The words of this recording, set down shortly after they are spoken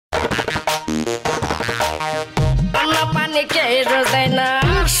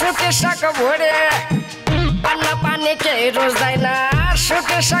सुतिसक्यो भुँडी अन्न पानी केही रोज्दैन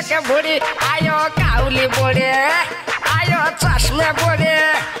सुतिसक्यो भुँडी आयो काउली बुढी आयो चस्मे बुढी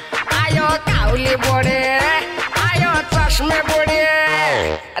आयो काउली बुढी आयो चस्मे बुढी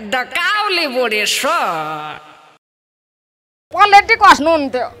द काउली बुढी सो पलेटी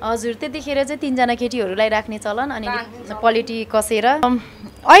कस्नुहुन्थ्यो हजुर त्यतिखेर चाहिँ 3 जना केटीहरूलाई राख्ने चलन अनि पलेटी कसेर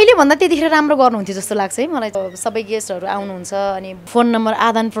अहिले भन्दा त्यतिखेर राम्रो गर्नुहुन्थ्यो जस्तो लाग्छ है मलाई सबै गेस्टहरू आउनुहुन्छ अनि फोन नम्बर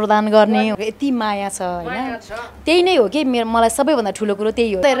आदान प्रदान गर्ने यति माया छ हैन त्यही नै हो कि मलाई सबैभन्दा ठुलो कुरो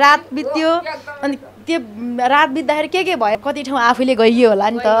त्यही हो रात बित्यो अनि त्यो रात बित्दाखेरि के भयो कति ठाउँ आफैले गइयो होला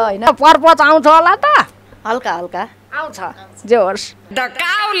नि त हैन पर्पच आउँछ होला त हल्का हल्का आउँछ जे होस् द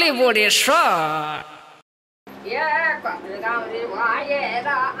काउली बुढी सो ये कति गाउँली भएर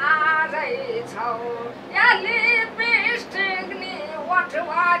आउँदैछौ या लिपस्टिक नि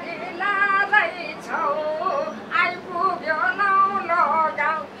वटवारी लाँदैछौ आइपुग्यो नौलो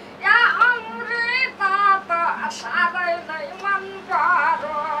गाउँ या अमृता त साह्रै नै मन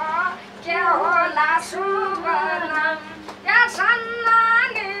परो के होला शुभ नाम या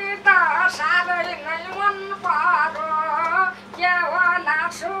सन्नानी त साह्रै नै मन परो के होला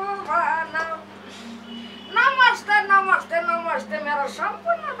शुभ नाम नमस्ते नमस्ते नमस्ते मेरो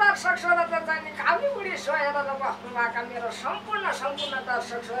सम्पूर्ण दर्शक श्रोता चाहिँ काउलीबुढी सो हेरेर बस्नुभएका मेरो सम्पूर्ण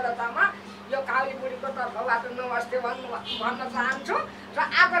दर्शक श्रोतामा यो काउलीबुढीको तर्फबाट नमस्ते भन्न चाहन्छु र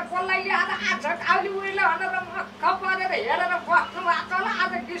आज कसलाई ल्याएर आज काउलीबुढीले भनेर मक्क परेर हेरेर बस्नुभएको होला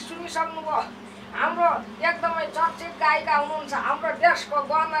आज गीत सुनिसक्नुभयो हाम्रो एकदमै चर्चित गायिका हुनुहुन्छ हाम्रो देशको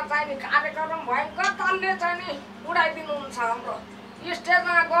गर्न चाहिने कार्यक्रम भयङ्कर तलले चाहिँ नि उडाइदिनुहुन्छ हाम्रो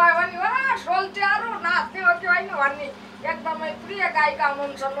स्टेजमा गयो भने सोल्टीहरू नाच्ने हो कि होइन भन्ने एकदमै प्रिय गायिका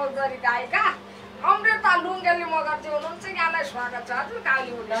हुनुहुन्छ लोकदरी गायिका अमृता लुङ्गेली मगर चाहिँ हुनुहुन्छ यहाँलाई स्वागत छ हजुर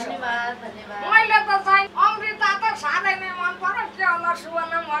काउलीबुढी धन्यवाद धन्यवाद मैले त चाहिँ अमृता त साह्रै नै मन पर्यो के होला शुभ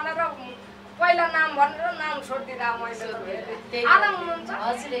नाम भनेर पहिला नाम भनेर नाम सोधिदिँदा मैले आराम हुनुहुन्छ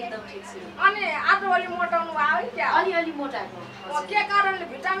हजुर एकदम ठिक छु अनि आजभोलि मोटाउनु भयो है क्या अलि मोटाएको के कारणले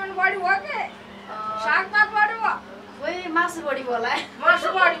भिटामिन बढी भयो कि सागपात बढी भयो मासु बढी भयो होला मासु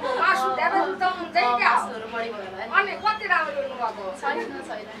बढी भयो मासु धेरै रुचाउनुहुन्छ क्या बढी भयो होला अनि कति राम्रो हुनुभएको छैन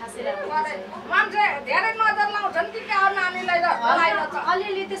खासै राम्रो मान्छे धेरै नजर लाउँछन् कि क्या नानीलाई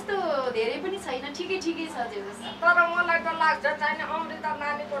अलिअलि त्यस्तो धेरै पनि छैन ठिकै छ जे होस् तर मलाई त लाग्छ चाहिँ अमृता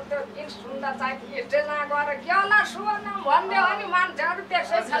नानीको त्यो गीत सुन्दा चाहिँ स्टेजमा गएर के होला शुभ नाम भनिदियो अनि मान्छेहरू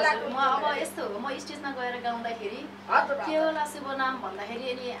त्यसै छलाएको अब यस्तो हो म स्टेजमा गएर गाउँदाखेरि के होला शुभ नाम भन्दाखेरि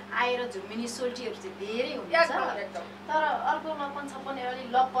अनि आएर झुम्मिनी सोल्टीहरू चाहिँ धेरै हुन्छ तर अर्को लपन छपन अलि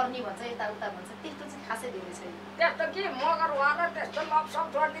लप पर्ने भन्छ यताउता भन्छ त्यस्तो चाहिँ खासै धेरै छैन त्यस्तो कि मगर उहाँलाई त्यस्तो लपसप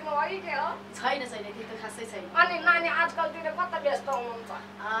जोडिदिनु हो कि के हो छैन त्यस्तो खासै छैन अनि नानी आजकलतिर कता व्यस्त हुनुहुन्छ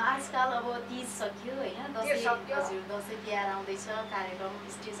आजकल अब 30 सक्यो होइन दसैँ हजुर दसैँ तिहार आउँदैछ कार्यक्रम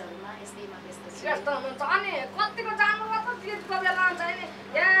स्टेजहरूमा यस्तैमा व्यस्त हुनुहुन्छ अनि कतिको जानुभयो त तिजको बेला चाहिँ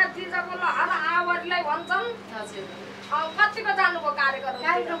ए तिजको लहरा आवडलाई भन्छन् हजुर कतिको जानुभयो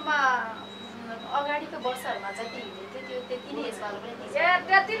कार्यक्रममा अगाडिको वर्षहरूमा जति हिँड्थ्यो त्यो त्यति नै यसपालि पनि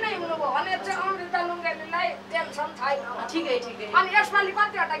त्यति नै हुनुभयो भने चाहिँ अमृता लुङ्गेलीलाई टेन्सन छैन ठिकै अनि यसपालि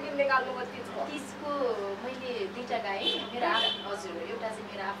कतिवटा गीत निकाल्नुभयो तिजको मैले 2टा गाएँ मेरो हजुर एउटा चाहिँ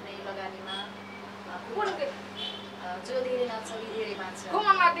मेरो आफ्नै लगानीमा कुन गीत जो धेरै नाच्छ धेरै मान्छ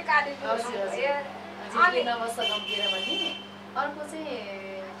अनि नवसगम्तिर भन्ने अर्को चाहिँ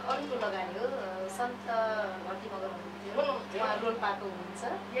अरूको लगानी हो सन्त भट्टी मगर हुनुहुन्थ्यो उहाँ रोल्पाको हुनुहुन्छ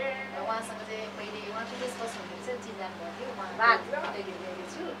उहाँसँग चाहिँ पहिले उहाँ विदेश बस्नुहुँदैछ चिन्जान भएको थियो गीत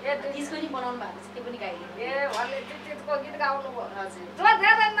छु तिजको नि बनाउनु भएको छ त्यो पनि गाइदिनु गीत गाउनुभयो हजुर जो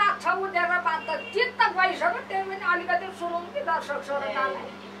धेरै नाच्छ ऊ धेरै बात त चित्त गइसक्यो त्यही पनि अलिकति सुनौँ कि दर्शक श्रोतालाई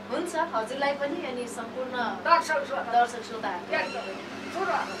हुन्छ हजुरलाई पनि अनि सम्पूर्ण दर्शक श्रोताहरू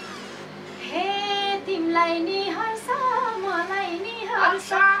हे तिमलाई नि हर्ष मलाई नि हर्ष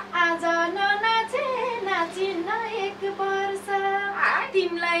आज ननाचे नाचिन्न एक वर्ष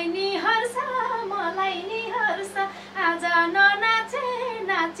तिमलाई नि हर्ष मलाई नि हर्ष आज ननाचे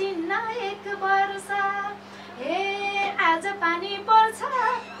नाचिन्न एक वर्ष हे आज पानी पर्छ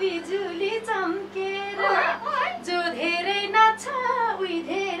बिजुली चम्केर जो धेरै नाच्छ उही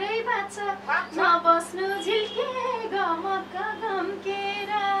धेरै बाँच्छ नबस्नु झिल्के गमक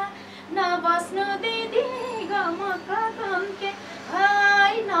गम्केर नबस्नु दिदी गमक गम्के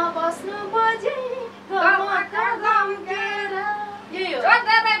हाय नबस्नु बजे गमक गम्केर यही हो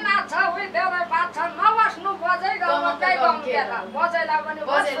धेरै नाच्छ उही धेरै बाँच्छ नबस्नु बजे गमक गम्केर बजेलाई पनि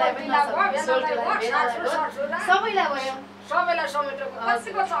सबैलाई भयो सबैलाई समेटेको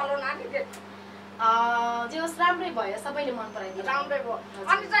कतिको चलो नानी जे होस् राम्रै भयो सबैले मन पराइदियो राम्रै भयो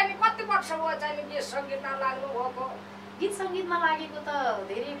अनि चाहिँ कति वर्ष भयो चाहिँ गीत सङ्गीतमा लाग्नु भएको गीत सङ्गीतमा लागेको त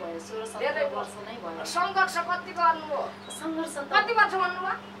धेरै भयो 16-17 वर्ष नै भयो। सङ्घर्ष कति गर्नुभयो? सङ्घर्ष कति वर्ष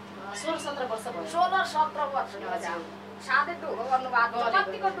भन्नुभयो? 16-17 वर्ष भयो। 16-17 वर्ष साह्रै दुःख गर्नुभएको छ।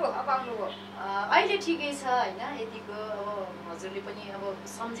 कतिको दुःख पाउनुभयो? अहिले ठिकै छ होइन, यतिको अब हजुरले पनि अब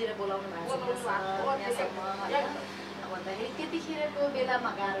सम्झेर बोलाउनु भएको भन्दाखेरि त्यतिखेरको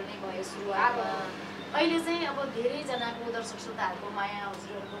बेलामा गाह्रो नै भयो सुरुवातमा। अहिले चाहिँ अब धेरैजनाको दर्शक श्रोताहरूको माया,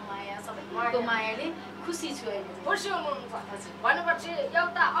 हजुरहरूको माया, सबैको मायाले खुसी छु अहिले। खुसी हुनुहुन्छ? हजुर। भनेपछि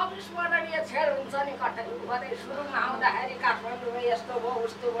एउटा अविस्मरणीय क्षण हुन्छ नि कतै कतै सुरुमा आउँदाखेरि काठमाडौँमा यस्तो भयो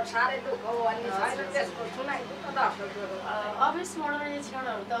उस्तो भयो साह्रै दुःख भयो भन्ने छैन, त्यसको सुनाइदिनु न दर्शकहरू। अविस्मरणीय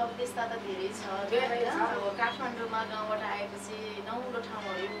क्षणहरू त अब त्यस्ता त धेरै छ। अब काठमाडौँमा गाउँबाट आएपछि नौलो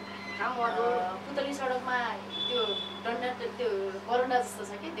ठाउँहरू पुतली सडकमा त्यो डन्डा त्यो बरन्डा जस्तो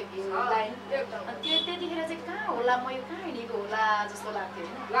छ कि त्यो लाइन, त्यो त्यतिखेर चाहिँ कहाँ होला म यो कहाँ हिँडेको होला जस्तो लाग्थ्यो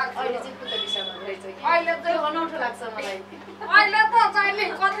होइन। अहिले चाहिँ पुतली सडक रहेछ कि अहिले चाहिँ अनौठो लाग्छ मलाई। अहिले त चाहिँ नि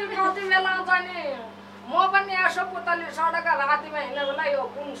कति बेला चाहिँ नि म पनि यसो पुतली सडक रातिमा हिँड्ने बेला यो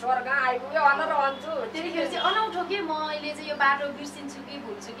कुन स्वर्ग आइपुग्यो भनेर भन्छु। त्यतिखेर चाहिँ अनौठो के म अहिले चाहिँ यो बाटो बिर्सिन्छु कि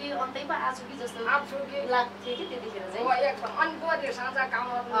भुल्छु कि अन्तै पो आछु कि जस्तो लाग्थ्यो कि त्यतिखेर चाहिँ एकदम। अनि दोहोरी साँझा काम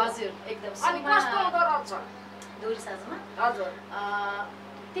गर्नु? हजुर एकदम। अनि कस्तो हुँदो रहेछ दोहोरी साँझमा? हजुर।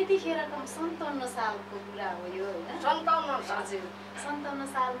 त्यतिखेर 57 सालको कुरा हो यो होइन। 57 हजुर 57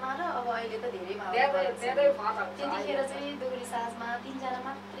 सालमा र अब अहिले त धेरै धेरै फरक। त्यतिखेर चाहिँ दोहोरी साँझमा 3 जना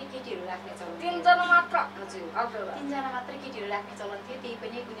मात्रै केटीहरू राख्ने चलन। 3 जना मात्र? हजुर हजुर 3 जना मात्रै केटीहरू राख्ने चलन थियो। त्यही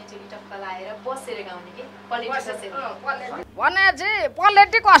पनि कुनै चोली टक्क लाएर बसेर गाउने के पलेटी बसेर। भने चाहिँ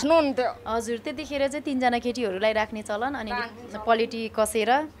पलेटी कस्नुहुन्थ्यो? हजुर त्यतिखेर चाहिँ 3 जना केटीहरूलाई राख्ने चलन अनि पलेटी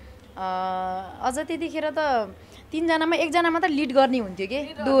कसेर अझ त्यतिखेर त 3 जनामा 1 जना मात्र लिड गर्ने हुन्थ्यो कि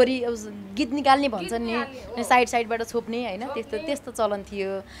दोहोरी गीत निकाल्ने भन्छन् नि साइडबाट छोप्ने होइन, त्यस्तो चलन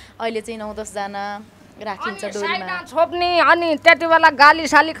थियो। अहिले चाहिँ 9-10 जना राखिन्छ दोहोरीमा छोप्ने। अनि त्यति बेला गाली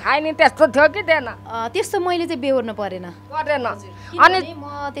साली खाइने त्यस्तो थियो कि थिएन? त्यस्तो मैले चाहिँ बेहोर्नु परेन। अनि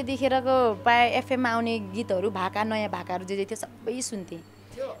म त्यतिखेरको प्राय एफएममा आउने गीतहरू भाका नयाँ भाकाहरू जे थियो सबै सुन्थेँ।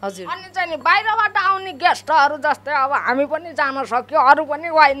 हजुर। अनि चाहिँ नि बाहिरबाट आउने गेस्टहरू जस्तै अब हामी पनि जान सक्यो, अरू पनि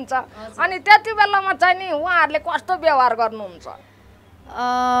गइन्छ। अनि त्यति बेलामा चाहिँ नि उहाँहरूले कस्तो व्यवहार गर्नुहुन्छ?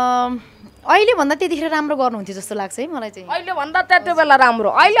 अहिले भन्दा त्यतिखेर राम्रो गर्नुहुन्थ्यो जस्तो लाग्छ है मलाई चाहिँ। अहिले भन्दा त्यति बेला राम्रो?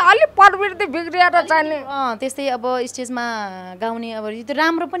 अहिले अलिक प्रवृत्ति बिग्रिएर चाहिँ नि त्यस्तै अब स्टेजमा गाउने अब त्यो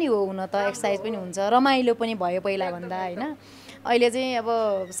राम्रो पनि हो हुन त, एक्सर्साइज पनि हुन्छ, रमाइलो पनि भयो पहिला भन्दा होइन। अहिले चाहिँ अब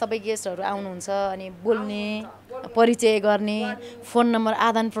सबै गेस्टहरू आउनुहुन्छ अनि बोल्ने, परिचय गर्ने, फोन नम्बर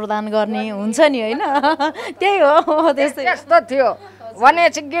आदान प्रदान गर्ने हुन्छ नि होइन। त्यही हो त्यस्तो थियो भने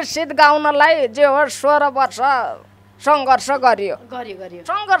चाहिँ गीत सित गाउनलाई जे हो 16 वर्ष सङ्घर्ष गरियो।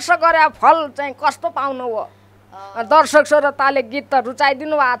 सङ्घर्ष गरे फल चाहिँ कस्तो पाउनु हो? दर्शक श्रोताले गीत त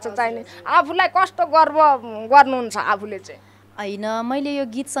रुचाइदिनु भएको छ चाहिँ नि आफूलाई कस्तो गर्व गर्नुहुन्छ आफूले चाहिँ? होइन मैले यो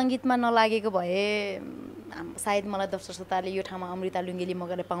गीत सङ्गीतमा नलागेको भए सायद मलाई दर्शक श्रोताले यो ठाउँमा अमृता लुङ्गेली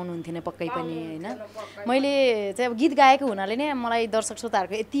मगरले पाउनुहुन्थेन पक्कै पनि होइन। मैले चाहिँ अब गीत गाएको हुनाले नै मलाई दर्शक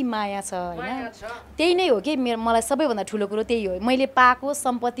श्रोताहरूको यति माया छ होइन। त्यही नै हो कि मलाई सबैभन्दा ठुलो कुरो त्यही हो। मैले पाएको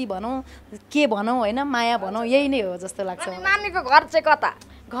सम्पत्ति भनौँ के भनौँ होइन, माया भनौँ, यही नै हो जस्तो लाग्छ। नानीको घर चाहिँ कता?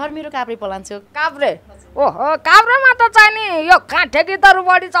 घर मेरो काभ्रे पलाञ्चोक। काभ्रे? ओहो काभ्रेमा त चाहिँ नि यो काठे गीतहरू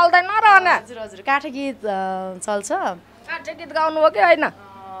बढी चल्दैन र? हजुर हजुर काठे गीत चल्छ। काठे गीत गाउनु हो कि होइन?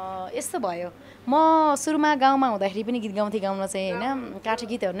 यस्तो भयो म सुरुमा गाउँमा हुँदाखेरि पनि गीत गाउन चाहिँ होइन काठे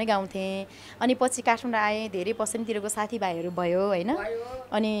गीतहरू नै गाउँथेँ। अनि पछि काठमाडौँ आएँ, धेरै पश्चिमतिरको साथीभाइहरू भयो होइन।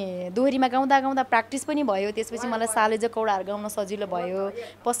 अनि दोहोरीमा गाउँदा प्र्याक्टिस पनि भयो। त्यसपछि मलाई सालेजो कौडाहरू गाउन सजिलो भयो,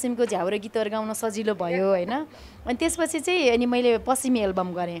 पश्चिमको झ्याउरे गीतहरू गाउन सजिलो भयो होइन। अनि त्यसपछि चाहिँ अनि मैले पश्चिमी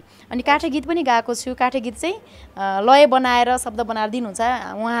एल्बम गरेँ अनि काठे गीत पनि गाएको छु। काठे गीत चाहिँ लय बनाएर शब्द बनाएर दिनुहुन्छ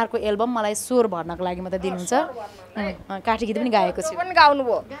उहाँहरूको एल्बम, मलाई स्वर भर्नको लागि मात्रै दिनुहुन्छ। काठे गीत पनि गाएको छु।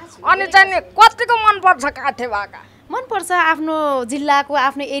 गाउनुभयो? अनि चाहिँ कतिको मनपर्छ काठे भाका? मनपर्छ आफ्नो जिल्लाको,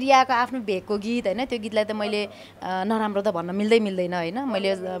 आफ्नो एरियाको, आफ्नो भेगको गीत होइन। त्यो गीतलाई त मैले नराम्रो त भन्न मिल्दैन होइन।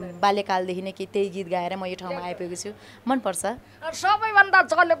 मैले बाल्यकालदेखि नै त्यही गीत गाएर म यो ठाउँमा आइपुगेको छु, मनपर्छ। सबैभन्दा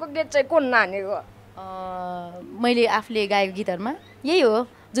चलेको गीत चाहिँ कुन नानीको? मैले आफूले गाएको गीतहरूमा यही हो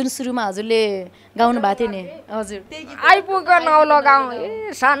जुन सुरुमा हजुरले गाउनु भएको थियो नि। हजुर आइपुग्यो नौलो गाउँ।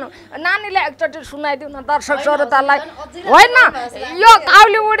 ए सानो नानीले एकचोटि सुनाइदिउ न दर्शक श्रोतालाई। होइन यो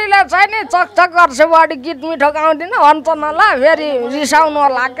काउलीबुढीले चाहिँ नि चकचक गर्छ बढी गीत मिठो गाउँदिन भन्छ न ल, फेरि रिसाउनु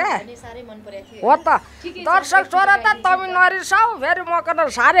होला क्या हो त। दर्शक श्रोता तपाईँ नरिसाउ, फेरि म कता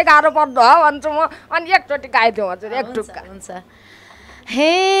साह्रै गाह्रो पर्दो हो भन्छु म। अनि एकचोटि गाइदिउँ हजुर एक टुक्का। हुन्छ।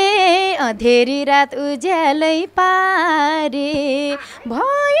 हे अँधेरी रात उज्यालै पारे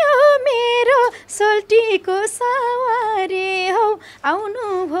भयो मेरो सोल्टीको सवारी हौ, आउनु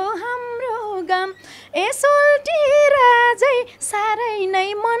भो हाम्रो गाम ए सोल्टी राजै साह्रै नै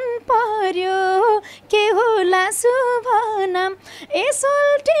मन पर्यो के होला शुभ नाम ए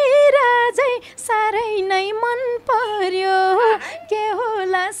सोल्टी राजै साह्रै नै मन पर्यो के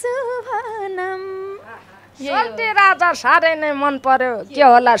होला शुभ नाम सोल्टी राजा साह्रै नै मन पर्यो के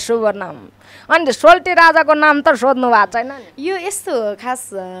होला शुभ नाम अनि सोल्टी राजाको नाम त सोध्नु भएको छैन नि यो यस्तो खास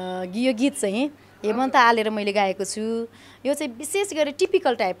यो गीत चाहिँ हेमन्त आलेर मैले गाएको छु यो चाहिँ विशेष गरी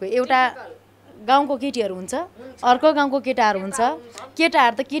टिपिकल टाइपको एउटा गाउँको केटीहरू हुन्छ अर्को गाउँको केटाहरू हुन्छ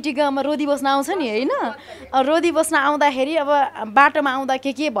केटाहरू त केटी गाउँमा रोदी बस्न आउँछ नि होइन रोदी बस्न आउँदाखेरि अब बाटोमा आउँदा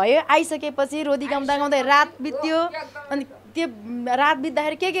के भयो आइसकेपछि रोदी गाउँदा गाउँदै रात बित्यो अनि त्यो रात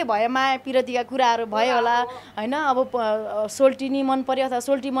बित्दाखेरि के भयो माया पिरतीका कुराहरू भयो होला होइन अब सोल्टी नि मन पर्यो अथवा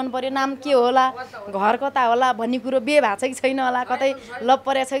सोल्टी मन पर्यो नाम के होला घर कता होला भन्ने कुरो बे भएको छ कि छैन होला कतै लप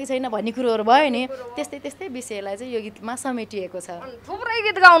परेको छ कि छैन भन्ने कुरोहरू भयो नि त्यस्तै विषयलाई चाहिँ यो गीतमा समेटिएको छ थुप्रै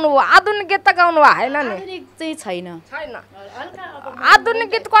गीत गाउनु हो आधुनिक गीत त गाउनु भएको हैन नि आधुनिक चाहिँ छैन आधुनिक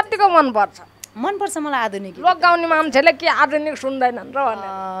गीत कतिको मनपर्छ मलाई आधुनिक लोक गाउने मान्छेले के आधुनिक सुन्दैनन्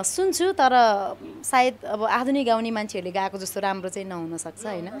र सुन्छु तर सायद अब आधुनिक गाउने मान्छेहरूले गाएको जस्तो राम्रो चाहिँ नहुन सक्छ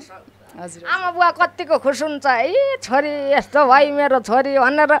होइन हजुर आमा बुवा कतिको खुस हुन्छ है छोरी यस्तो भाइ मेरो छोरी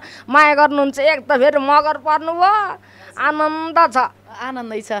भनेर माया गर्नुहुन्छ एक त फेरि मगर पर्नु भयो आनन्द छ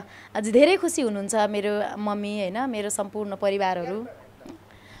आनन्दै छ अझ धेरै खुसी हुनुहुन्छ मेरो मम्मी होइन मेरो सम्पूर्ण परिवारहरू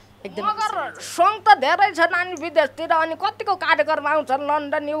एकदम मगर सङ्घ त धेरै छ नानी विदेशतिर अनि कतिको कार्यक्रम आउँछन्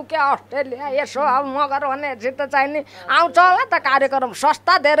लन्डन युके अस्ट्रेलिया यसो अब मगर भनेपछि त चाहिने आउँछ होला त कार्यक्रम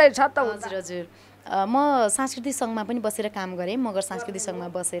सस्ता धेरै छ त हजुर हजुर म सांस्कृतिक सङ्घमा पनि बसेर काम गरेँ मगर सांस्कृतिक सङ्घमा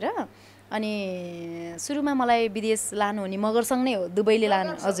बसेर अनि सुरुमा मलाई विदेश लानु हुने मगर सङ्घ नै हो दुबईले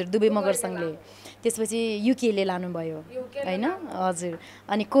लानु हजुर दुबई मगर सङ्घले त्यसपछि युकेले लानुभयो होइन हजुर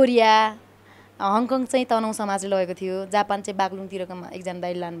अनि कोरिया हङकङ चाहिँ तनहुँ समाजले लगेको थियो जापान चाहिँ बागलुङतिरको एकजना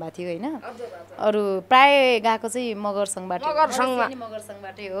दाइले लानुभएको थियो होइन अरू प्राय गएको चाहिँ मगर सङ्घबाटै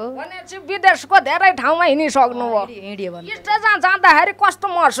हो भनेपछि विदेशको धेरै ठाउँमा हिँडिसक्नु हो हिँड्यो भने स्टेजमा जाँदाखेरि कस्तो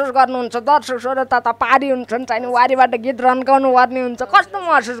महसुस गर्नुहुन्छ दर्शक श्रोता त पारी हुन्छन् चाहिने वारीबाट गीत रन्काउनु पर्ने हुन्छ कस्तो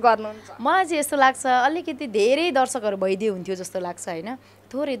महसुस गर्नुहुन्छ मलाई चाहिँ यस्तो लाग्छ अलिकति धेरै दर्शकहरू भइदियो हुन्थ्यो जस्तो लाग्छ होइन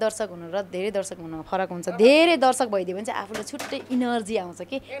थोरै दर्शक हुनु र धेरै दर्शक हुनुमा फरक हुन्छ धेरै दर्शक भइदियो भने चाहिँ आफूलाई छुट्टै इनर्जी आउँछ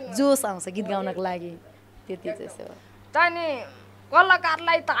कि जोस आउँछ गीत गाउनको लागि त्यति चाहिँ नि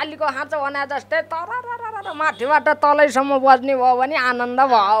कलाकारलाई तालीको हाँचो भने जस्तै तर माथिबाट तलैसम्म बज्ने भयो भने आनन्द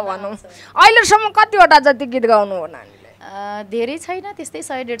भयो भनौँ अहिलेसम्म कतिवटा जति गीत गाउनु हो नानीले धेरै छैन त्यस्तै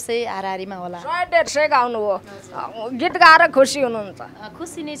 100-150 हाराहारीमा होला 100-150 गाउनु हो गीत गाएर खुसी हुनुहुन्छ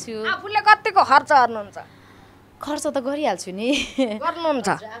खुसी नै छु आफूले कतिको खर्च गर्नुहुन्छ खर्च त गरिहाल्छु नि गर्नुहुन्छ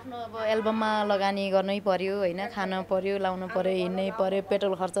आफ्नो अब एल्बममा लगानी गर्नै पर्यो होइन खान पर्यो लाउनु पर्यो हिँड्नै पर्यो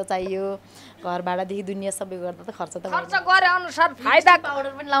पेट्रोल खर्च चाहियो घर भाडादेखि दुनियाँ सबै गर्दा त खर्च गरे अनुसार फाइदा पाउडर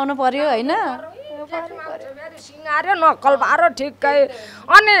पनि लाउनु पर्यो होइन सिँगार्यो नक्कल पारो ठिक्कै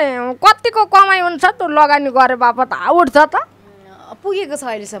अनि कतिको कमाइ हुन्छ त लगानी गरे बापत उठ्छ त पुगेको छ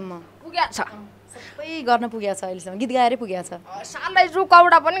अहिलेसम्म पुगेको छ सबै गर्न पुगेको छ अहिलेसम्म गीत गाएरै पुगेको छ सालैजु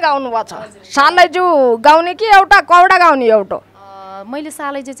कौडा पनि गाउनु भएको छ सालैजु गाउने कि एउटा कौडा गाउने एउटा मैले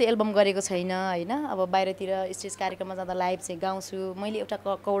सालैजु चाहिँ एल्बम गरेको छैन होइन अब बाहिरतिर स्टेज कार्यक्रममा जाँदा लाइभ चाहिँ गाउँछु मैले एउटा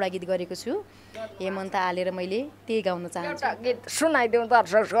कौडा गीत गरेको छु हेमन्त आलेर मैले त्यही गाउन चाहन्छु एउटा गीत सुनाइदिउँ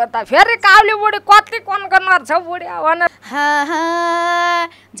दर्शक श्रोता फेरि काउलीबुढी कति कनकनर छ बुढी भन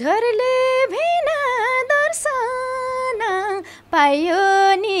झरले भिना दर्शन पायो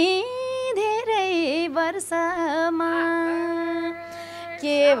नि धेरै वर्षमा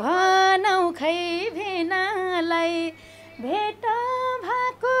के भनौ खै भेनालाई भेट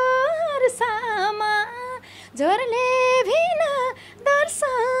भएको वर्षमा झोरले भिना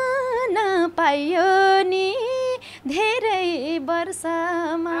दर्शन पायो नि धेरै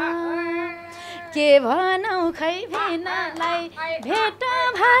वर्षमा के भनौ खै भेनालाई भेट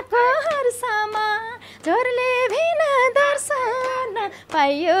भएको वर्षमा झोरले भिना दर्शन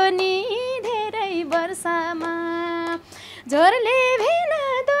पायो नि धेरै वर्षमा झोरले भिना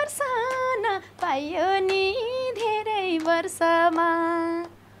दर्शन पायो नि धेरै वर्षमा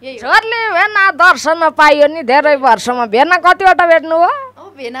झोरले भेना दर्शन पायो नि धेरै वर्षमा भेना कतिवटा भेट्नु हो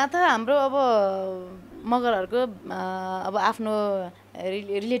अब भेना त हाम्रो अब मगरहरूको अब आफ्नो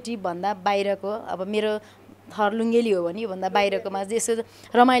रिलेटिभ भन्दा बाहिरको अब मेरो थर लुङ्गेली हो भने योभन्दा बाहिरकोमा यसो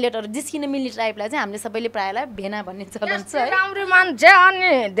रमाइलोहरू जिस्किन मिल्ने टाइपलाई चाहिँ हामीले सबैले प्रायलाई भेना भन्ने चलन छ राम्री मान्छे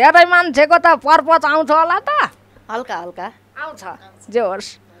अनि धेरै मान्छेको त पर्पज आउँछ होला त हल्का हल्का आउँछ जे होस्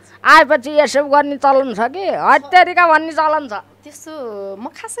आएपछि यसो गर्ने चलन छ कि हत्तेरिका भन्ने चलन छ त्यस्तो म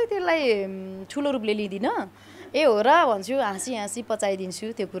खासै त्यसलाई ठुलो रूपले लिँदिनँ ए हो र भन्छु हाँसी हाँसी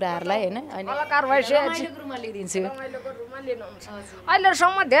पचाइदिन्छु त्यो कुराहरूलाई होइन अनि कलाकार भइसकेपछि रूपमा लिइदिन्छु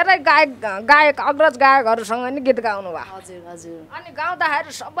अहिलेसम्म धेरै गायक अग्रज गायकहरूसँग नि गीत गाउनु भयो हजुर हजुर अनि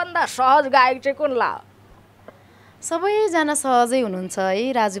गाउँदाखेरि सबभन्दा सहज गायक चाहिँ कुन ला सबैजना सहजै हुनुहुन्छ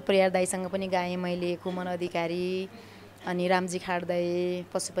है राजु परियार दाईसँग पनि गाएँ मैले कुमन अधिकारी अनि रामजी खाड दाई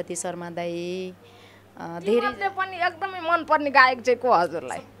पशुपति शर्मा दाई धेरै पनि एकदमै मनपर्ने गायक चाहिँ को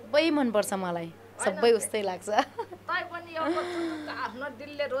हजुरलाई सबै मनपर्छ मलाई सबै उस्तै लाग्छ पनि आफ्नो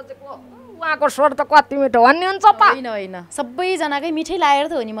दिलले रोजेको उहाँको स्वर त कति मिठो भन्ने हुन्छ त होइन होइन सबैजनाकै मिठै लागेर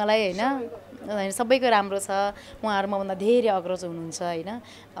त हो नि मलाई होइन सबैको राम्रो छ उहाँहरू मभन्दा धेरै अग्रज हुनुहुन्छ होइन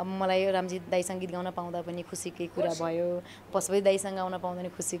अब मलाई रामजी दाईसँग गीत गाउन पाउँदा पनि खुसीकै कुरा भयो पशुपति दाईसँग गाउन पाउँदा पनि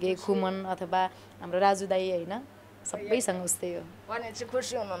खुसीकै खुमन अथवा हाम्रो राजु दाई होइन सबैसँग उस्तै हो भनेपछि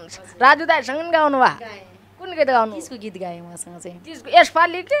खुसी हुनुहुन्छ राजु दाईसँग पनि गाउनु भयो कुन गीत गाउनु त्यसको गीत गाएँ उहाँसँग चाहिँ त्यसको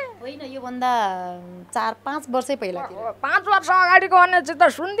यसपालि के होइन योभन्दा 4-5 वर्षै पहिला 5 वर्ष अगाडिको भने चाहिँ त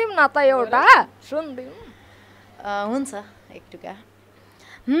सुनिदिउँ न त एउटा सुनिदिउँ हुन्छ एक टुका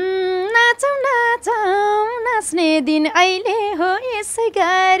नाचौँ नाचौँ नाच्ने दिन अहिले हो यसै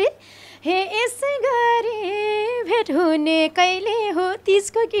गरी हे यसै गरी भेट हुने कहिले हो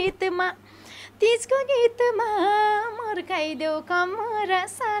तिजको गीतमा मर्काइदेऊ कमर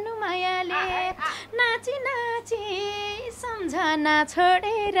सानो मायाले नाची नाची सम्झना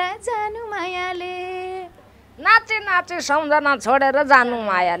छोडेर जानु मायाले नाची नाची सम्झना छोडेर जानु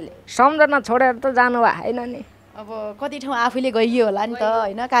मायाले सम्झना छोडेर त जानु भए होइन नि अब कति ठाउँ आफूले गइयो होला नि त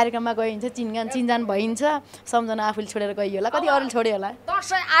होइन कार्यक्रममा गइन्छ चिनजान भइन्छ सम्झना आफूले छोडेर गइयो होला कति अरूले छोड्यो होला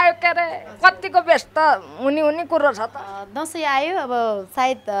दसैँ आयो के अरे कतिको व्यस्त हुने कुरो छ त दसैँ आयो अब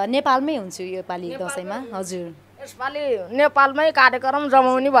सायद नेपालमै हुन्छु यो पालि दसैँमा हजुर यसपालि नेपालमै कार्यक्रम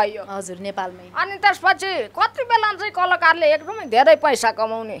जमाउने भयो हजुर नेपालमै अनि त्यसपछि कति बेला चाहिँ कलाकारले एकदमै धेरै पैसा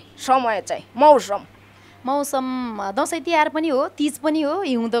कमाउने समय चाहिँ मौसम दसैँ तिहार पनि हो तिज पनि हो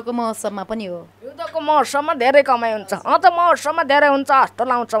हिउँदको मौसममा पनि हो हिउँदको मौसममा धेरै कमाइ हुन्छ त मौसममा धेरै हुन्छ जस्तो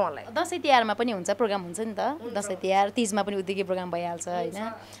लाग्छ मलाई दसैँ तिहारमा पनि हुन्छ प्रोग्राम हुन्छ नि त दसैँ तिहार तिजमा पनि उतिकै प्रोग्राम भइहाल्छ होइन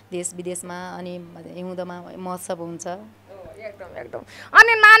देश विदेशमा अनि हिउँदमा महोत्सव हुन्छ एकदम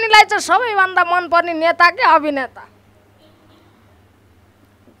अनि नानीलाई चाहिँ सबैभन्दा मनपर्ने नेता के अभिनेता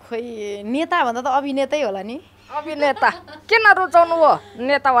खोइ नेता भन्दा त अभिनेतै होला नि अभिनेता किन रुचाउनु हो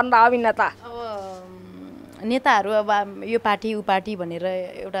नेता भन्दा अभिनेता नेताहरू अब यो पार्टी ऊ पार्टी भनेर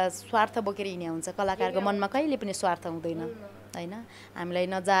एउटा स्वार्थ बोकेर हिँड्ने हुन्छ कलाकारको मनमा कहिले पनि स्वार्थ हुँदैन होइन हामीलाई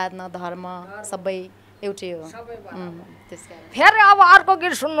न जात न धर्म सबै एउटै हो फेरि अब अर्को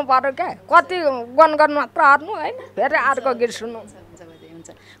गीत सुन्नु पर्यो क्या कति गनगन मात्र हार्नु होइन फेरि अर्को गीत सुन्नु हुन्छ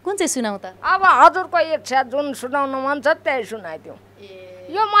कुन चाहिँ सुनाउ त अब हजुरको इच्छा जुन सुनाउनु मन छ त्यही सुनाइदिउँ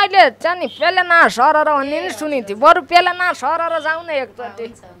यो मैले चाहिँ नि पेलेना सरर भन्ने नि सुनेको थिएँ बरु पेलेना सरर जाउँ न एकचोटि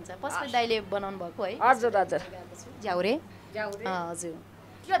पशुपति दाइले बनाउनु भएको है हजुर झ्याउरे हजुर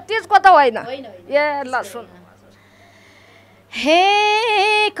यो तिजको त होइन ए ल सुन हे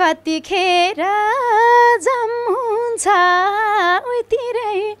कतिखेर जम हुन्छ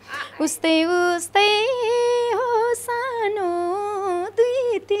उतिरै उस्तै हो सानो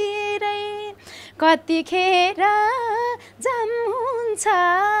दुईतिरै कतिखेर जम हुन्छ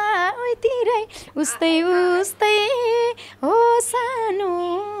उतिरै उस्तै हो सानो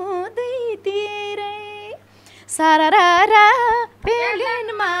दुईतिरै सारारा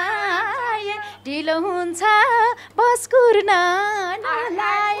पेलेनमा ढिलो हुन्छ बस कुर्न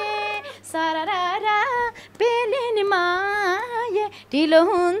नलाए सारारा पेलेनमा ढिलो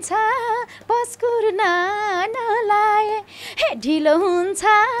हुन्छ बस कुर्न नलाए हे ढिलो हुन्छ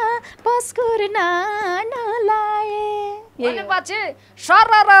बस कुर्न नलाए भनेपछि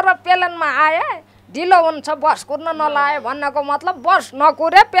सरर पेलेनमा आए ढिलो हुन्छ बस कुर्न नलाए भन्नको मतलब बस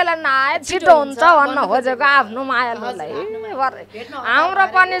नकुरे पेलेन आए छिटो हुन्छ भन्न खोजेको आफ्नो मायालुलाई हाम्रो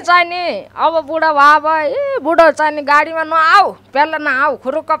पनि चाहिँ नि अब बुढो बाबा बुढो चाहिँ नि गाडीमा नआऊ पेलेन आऊ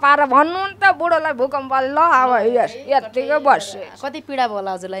खुरुक्क पारेर भन्नु नि त बुढोलाई भूकम्पले ल अब यत्तिकै बस्यो कति पीडा भयो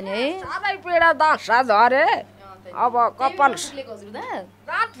होला हजुरलाई नि है साह्रै पीडा दशा झरे अब कपाल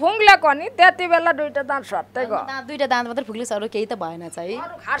दाँत फुङ्लेको नि त्यति बेला दुईटा दाँत सट्टै गयो दुईटा दाँत मात्रै फुक्लिस अरू केही त भएन चाहिँ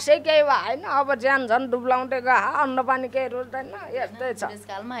खासै केही भएन अब ज्यान झन् डुब्लाउँदै गयो अन्न पानी केही रोज्दैन यस्तै छ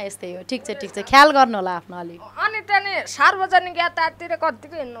कालमा यस्तै हो ठिक छ ख्याल गर्नु होला आफ्नो अलि अनि त्यहाँदेखि सार्वजनिक यातायाततिर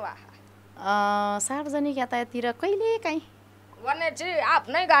कतिको हिँड्नु भयो सार्वजनिक यातायाततिर कहिले काहीँ भने चाहिँ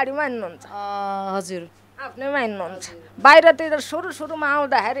आफ्नै गाडीमा हिँड्नुहुन्छ हजुर आफ्नैमा हिँड्नुहुन्छ बाहिरतिर सुरुमा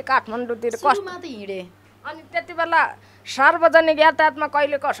आउँदाखेरि काठमाडौँतिर कस्तोमा त हिँडे अनि त्यति बेला सार्वजनिक यातायातमा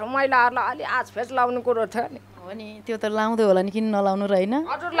कहिले कसो महिलाहरूलाई अलि आँचफेच लाउने कुरो थियो नि हो नि त्यो त लाउँदै होला नि किन नलाउनु र होइन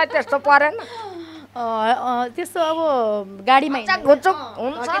हजुरलाई त्यस्तो परेन त्यस्तो अब गाडीमा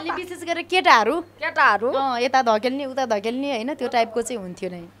धकेल्ने विशेष गरेर केटाहरू यता धकेल्ने उता धकेल्ने होइन त्यो टाइपको चाहिँ हुन्थ्यो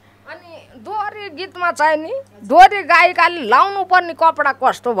नै। अनि दोहोरी गीतमा चाहिँ नि दोहोरी गायिकाले लाउनु पर्ने कपडा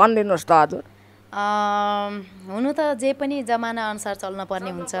कस्तो भनिदिनुहोस् त हजुर। हुनु त जे पनि जमाना अनुसार चल्न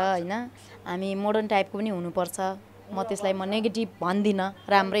पर्ने हुन्छ होइन। हामी मोडर्न टाइपको पनि हुनुपर्छ। म त्यसलाई म नेगेटिभ भन्दिनँ,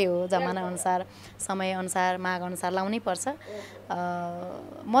 राम्रै हो जमाना अनुसार समयअनुसार मागअनुसार लाउनै पर्छ।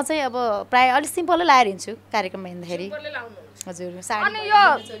 म चाहिँ अब प्रायः अलिक सिम्पलै लाएर हिँड्छु कार्यक्रममा हिँड्दाखेरि हजुर। अनि यो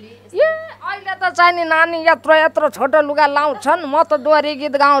अहिले त चाहिँ नि नानी यत्रो यत्रो छोटो लुगा लाउँछन्, म त दोहोरी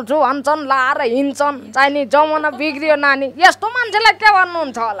गीत गाउँछु भन्छन्, लाएर हिँड्छन्। चाहिँ नि जमाना बिग्रियो नानी, यस्तो मान्छेलाई के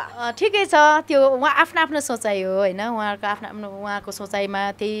भन्नुहुन्छ होला? ठिकै छ, त्यो उहाँ आफ्नो आफ्नो सोचाइ हो होइन। उहाँहरूको आफ्नो आफ्नो उहाँको सोचाइमा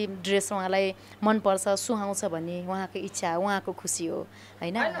त्यही ड्रेस उहाँलाई मनपर्छ सुहाउँछ भन्ने उहाँको इच्छा उहाँको खुसी हो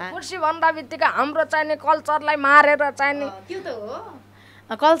होइन। खुसी भन्दा बित्तिकै हाम्रो चाहिँ नि कल्चरलाई मारेर चाहिँ नि त्यो त हो।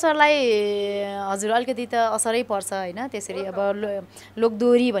 कल्चरलाई हजुर अलिकति त असरै पर्छ होइन। त्यसरी अब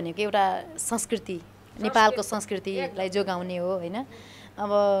लोकदोहोरी भनेको एउटा संस्कृति, नेपालको संस्कृतिलाई जोगाउने हो होइन।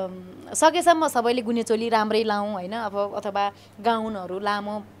 अब सकेसम्म सबैले गुन्यचोली राम्रै लाउँ होइन, अब अथवा गाउनहरू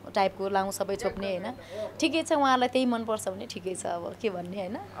लामो टाइपको लाउँ सबै छोप्ने होइन। ठिकै छ, उहाँलाई त्यही मनपर्छ भने ठिकै छ, अब के भन्ने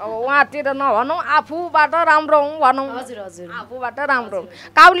होइन। अब उहाँतिर नभनौँ, आफूबाट राम्रो हौँ भनौँ। हजुर हजुर, आफूबाट राम्रो।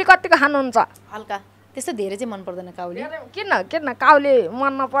 काउली कतिको खानुहुन्छ? हल्का, त्यस्तो धेरै चाहिँ मन पर्दैन काउली। किन काउली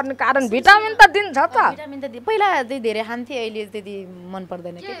मन नपर्ने कारण? भिटामिन त दिन्छ त। भिटामिन त पहिला चाहिँ धेरै खान्थेँ, अहिले त्यति मन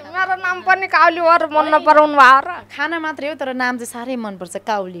पर्दैन कि। मेरो नाम पनि काउली भएर मन नपराउनु भयो र? खाना मात्रै हो तर नाम चाहिँ साह्रै मनपर्छ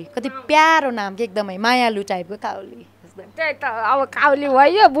काउली। कति प्यारो नाम कि एकदमै मायालु टाइपको काउली। त्यही त, अब काउली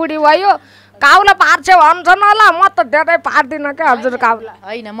भयो बुढी भयो काउला पार्छ भन्छन् होला, म त धेरै पार्दिनँ क्या हजुर काउला।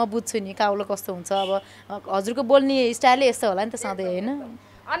 होइन, म बुझ्छु नि काउलो कस्तो हुन्छ। अब हजुरको बोल्ने स्टाइलै यस्तो होला नि त सधैँ होइन।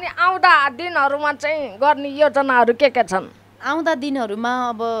 अनि आउँदा दिनहरूमा चाहिँ गर्ने योजनाहरू के छन्? आउँदा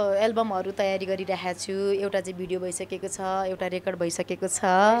दिनहरूमा अब एल्बमहरू तयारी गरिरहेको छु। एउटा चाहिँ भिडियो भइसकेको छ, एउटा रेकर्ड भइसकेको छ।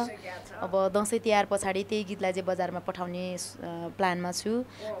 अब दसैँ तिहार पछाडि त्यही गीतलाई चाहिँ बजारमा पठाउने प्लानमा छु।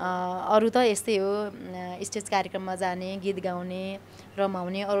 अरू त यस्तै हो, स्टेज कार्यक्रममा जाने, गीत गाउने,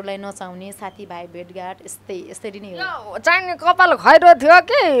 रमाउने, अरूलाई नचाउने, साथीभाइ भेटघाट यसरी नै हो। चाहिँ कपाल खैरो थियो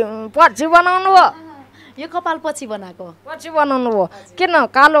कि पछि बनाउनु हो? यो कपाल पछि बनाएको। पछि बनाउनु हो? किन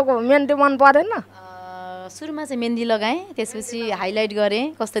कालोको मेहन्दी मन परेन? सुरुमा चाहिँ मेहन्दी लगाएँ, त्यसपछि हाइलाइट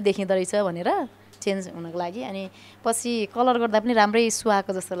गरेँ कस्तो देखिँदो रहेछ भनेर चेन्ज हुनको लागि। अनि पछि कलर गर्दा पनि राम्रै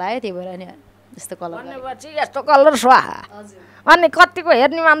सुहाएको जस्तो लाग्यो, त्यही भएर अनि यस्तो कलर भनेपछि यस्तो कलर सुहा। अनि कतिको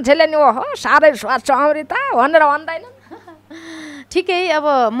हेर्ने मान्छेले नि ओहो साह्रै सुहा छ अमृता भनेर भन्दैन? ठिकै,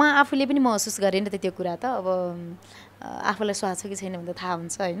 अब म आफूले पनि महसुस गरेँ नि त त्यो कुरा त। अब आफूलाई सुहा छ कि छैन भने त थाहा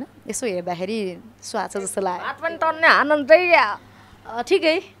हुन्छ होइन। यसो हेर्दाखेरि सुहा छ जस्तो लाग्यो। हात पनि टन्ने हानन् चाहिँ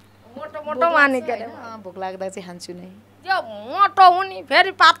ठिकै, मोटो मोटो माने के अरे? भोक लाग्दा चाहिँ खान्छु नै। यो मोटो हुने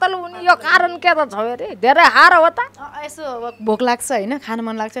फेरि पातलो हुने यो कारण के त छ अरे? धेरै हार हो त? यसो अब भोक लाग्छ होइन, खान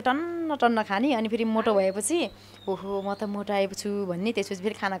मन लाग्छ, टन्न टन्न खाने, अनि फेरि मोटो भएपछि ओहो म त मोटो आएको छु भन्ने, त्यसपछि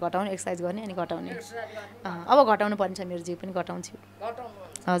फेरि खाना घटाउने, एक्सर्साइज गर्ने अनि घटाउने। अब घटाउनु पर्ने छ, मेरो जिउ पनि घटाउँछु।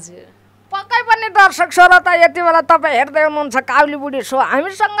 हजुर। पक्कै पनि दर्शक श्रोता यति बेला तपाईँ हेर्दै हुनुहुन्छ काउलीबुढी सो।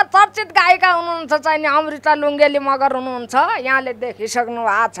 हामीसँग चर्चित गायिका हुनुहुन्छ चाहिँ नि अमृता लुङ्गेली मगर हुनुहुन्छ। यहाँले देखिसक्नु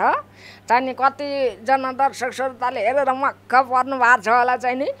भएको छ चाहिँ नि कतिजना दर्शक श्रोताले हेरेर मक्क पर्नु भएको छ होला।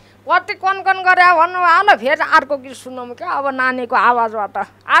 चाहिँ नि कति कन गरे भन्नुभयो होला। फेरि अर्को गीत सुनौँ क्या अब नानीको आवाजबाट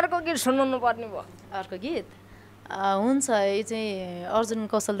अर्को गीत सुनाउनु पर्ने भयो। अर्को गीत हुन्छ, यो चाहिँ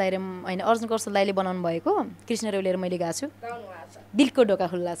अर्जुन कौशल दाइले होइन, अर्जुन कौशल दाइले बनाउनु भएको, कृष्ण रेउलेर मैले गाएको छु। दिलको ढोका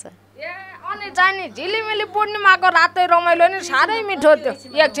खुल्ला छ। अनि चाहिँ नि झिलिमिली पूर्णिमाको रातै रमाइलो नि साह्रै मिठो त्यो,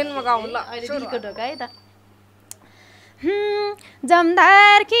 एकछिनमा गाउँ ल। दिलको ढोका है त।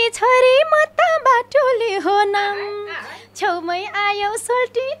 जमदार की छोरी म त बाटोले हो नाम, छेउमै आयो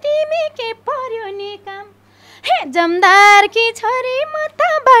सोल्टी तिमी के पर्यो नि काम। हे जमदार की छोरी म त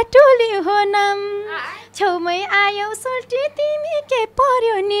बाटोले हो नाम, छेउमै आयो सोल्टी तिमी के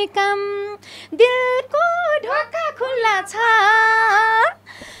पर्यो नि काम। दिलको ढोका खुल्ला छ,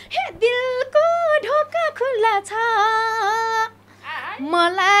 हे दिलको ढोका खुल्ला छ,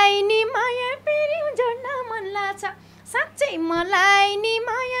 मलाई नि माया पिर्यौ जोड्न मन लाग्छ। साँच्चै मलाई नि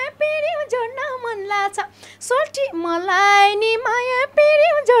माया पिर्यौ जोड्न मन लाग्छ, सोल्टी मलाई नि माया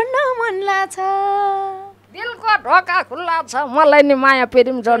पिर्यौ जोड्न मन लाग्छ। दिलको ढोका खुल्ला छ, मलाई नि माया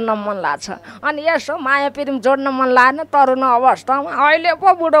पिरिम जोड्न मन लाग्छ। अनि यसो माया पिरिम जोड्न मन लागेन तरुण अवस्थामा, अहिले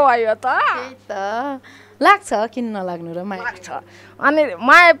पो बुढो भयो त। त्यही त लाग्छ, किन नलाग्नु र माया लाग्छ। अनि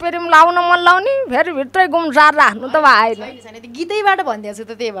माया पिरिम लाउन मन लाउने फेरि भित्रै गुम्सार राख्नु त भएन। गीतैबाट भनिदिएको छु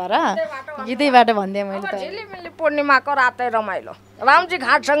त, त्यही भएर गीतैबाट भनिदिएँ मैले त। झिलिमिली पूर्णिमाको रातै रमाइलो रामजी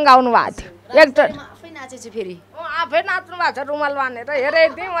घाटसँग गाउनु भएको थियो। एकचोटि नाचेछु फेरि आफै नाच्नु भएको छ रुमाल बाँधेर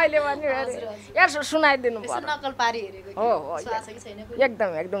हेरेको थिएँ मैले पनि यसो सुनाइदिनु पर्यो नक्कल पारी हेरेको हो एकदम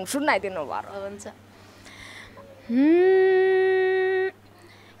एकदम सुनाइदिनु पर्यो हुन्छ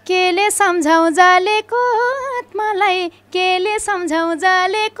केले सम्झाउ जालेको आत्मालाई केले सम्झाउ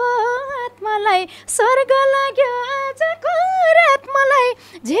जालेको आत्मालाई स्वर्ग लाग्यो आजको रात मलाई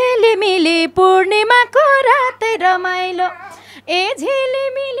झिलिमिली पूर्णिमाको रातै रमाइलो ए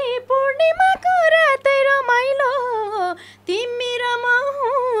झिलिमिली पूर्णिमाको रातै रमाइलो तिमी र म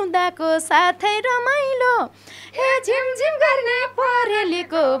हुँदाको साथै रमाइलो हे झिमझिम गर्ने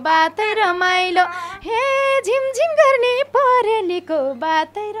परेलीको बातै रमाइलो हे झिमझिम गर्ने परेलीको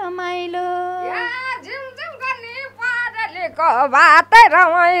बातै रमाइलो झिमझिम गर्ने परेलीको बातै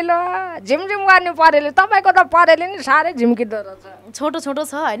रमाइलो झिमझिम गर्ने परेली तपाईँको त परेली नि साह्रै झिम्किँदो रहेछ छोटो छोटो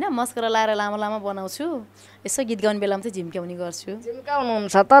छ होइन मस्करा लाएर लामो लामो बनाउँछु यसो गीत गाउने बेलामा चाहिँ झिम्क्याउने गर्छु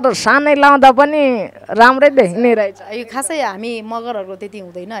झिम्काउनुहुन्छ तर सानै लाउँदा पनि राम्रै देखिने रहेछ यो खासै हामी मगरहरूको त्यति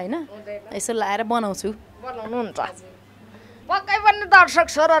हुँदैन होइन यसो लाएर बनाउँछु बनाउनुहुन्छ पक्कै पनि दर्शक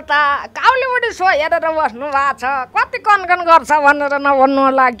श्रोता काउलीबुढी सो हेरेर बस्नु भएको छ कति कनकन गर्छ भनेर नभन्नु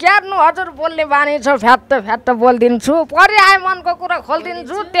होला ग्यार्नु हजुर बोल्ने बानी छ फ्याट्ट फ्याट्ट बोलिदिन्छु परि आए मनको कुरा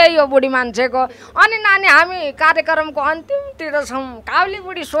खोलिदिन्छु त्यही हो बुढी मान्छेको अनि नानी हामी कार्यक्रमको अन्तिमतिर छौँ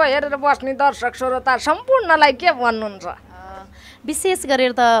काउलीबुढी सो हेरेर बस्ने दर्शक श्रोता सम्पूर्णलाई के भन्नुहुन्छ विशेष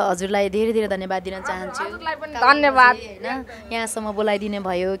गरेर त हजुरलाई धेरै धेरै धन्यवाद दिन चाहन्छु धन्यवाद होइन यहाँसम्म बोलाइदिने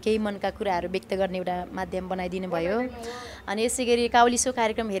भयो केही मनका कुराहरू व्यक्त गर्ने एउटा माध्यम बनाइदिनु भयो अनि यसै गरी काउली सो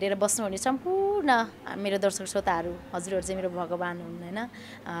कार्यक्रम हेरेर बस्नुहुने सम्पूर्ण मेरो दर्शक श्रोताहरू हजुरहरू चाहिँ मेरो भगवान हुन् होइन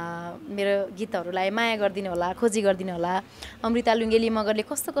मेरो गीतहरूलाई माया गरिदिनु होला खोजी गरिदिनु होला अमृता लुङ्गेली मगरले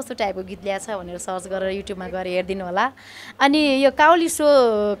कस्तो कस्तो टाइपको गीत ल्याएछ भनेर सर्च गरेर युट्युबमा गएर हेरिदिनु होला अनि यो काउली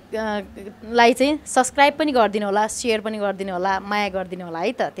सोलाई चाहिँ सब्सक्राइब पनि गरिदिनु होला सेयर पनि गरिदिनु होला माया गरिदिनु होला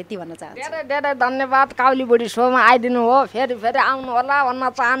है त त्यति भन्न चाहन्छु धेरै धेरै धन्यवाद काउलीबुढी सोमा आइदिनु हो फेरि फेरि आउनु होला भन्न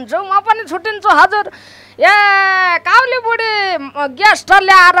चाहन्छु म पनि छुट्टिन्छु हजुर ए काउलीबुढी गेस्ट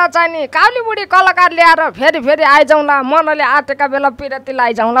ल्याएर चाहिँ नि काउलीबुढी कलाकार ल्याएर फेरि फेरि आइजाउँला मनले आँटेका बेला पिरती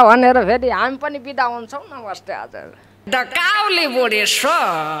आइजाउँला भनेर फेरि हामी पनि बिदा हुन्छौँ नमस्ते हजुर द काउलीबुढी सो